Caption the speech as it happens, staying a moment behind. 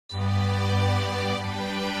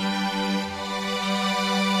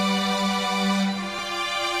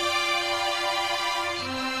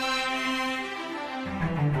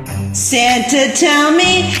Santa, tell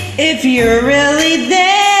me if you're really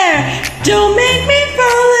there. Don't make me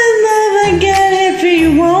fall in love again if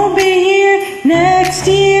you won't be here next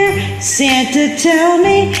year. Santa, tell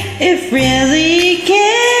me if really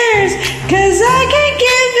cares, 'cause I can't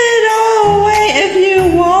give it all away if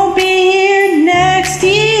you won't be here next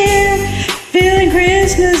year. Feeling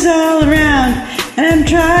Christmas all around, and I'm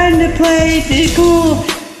trying to play it cool,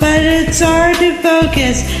 but it's hard to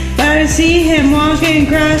focus. But I see him walking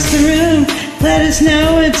across the room. Let us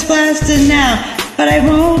know it's blasted now, but I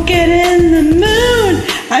won't get in the mood.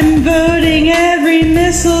 I'm voting every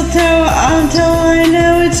mistletoe until I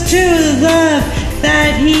know it's true love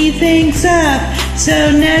that he thinks of.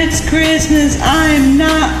 So next Christmas I'm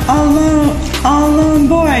not alone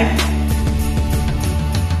boy.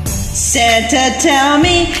 Santa, tell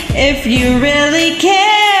me if you really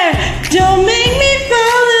care. Don't make me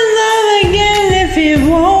fall in love again if it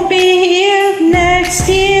won't be here next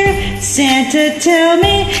year. Santa, tell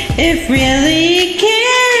me if really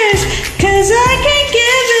cares, 'cause I can't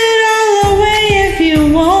get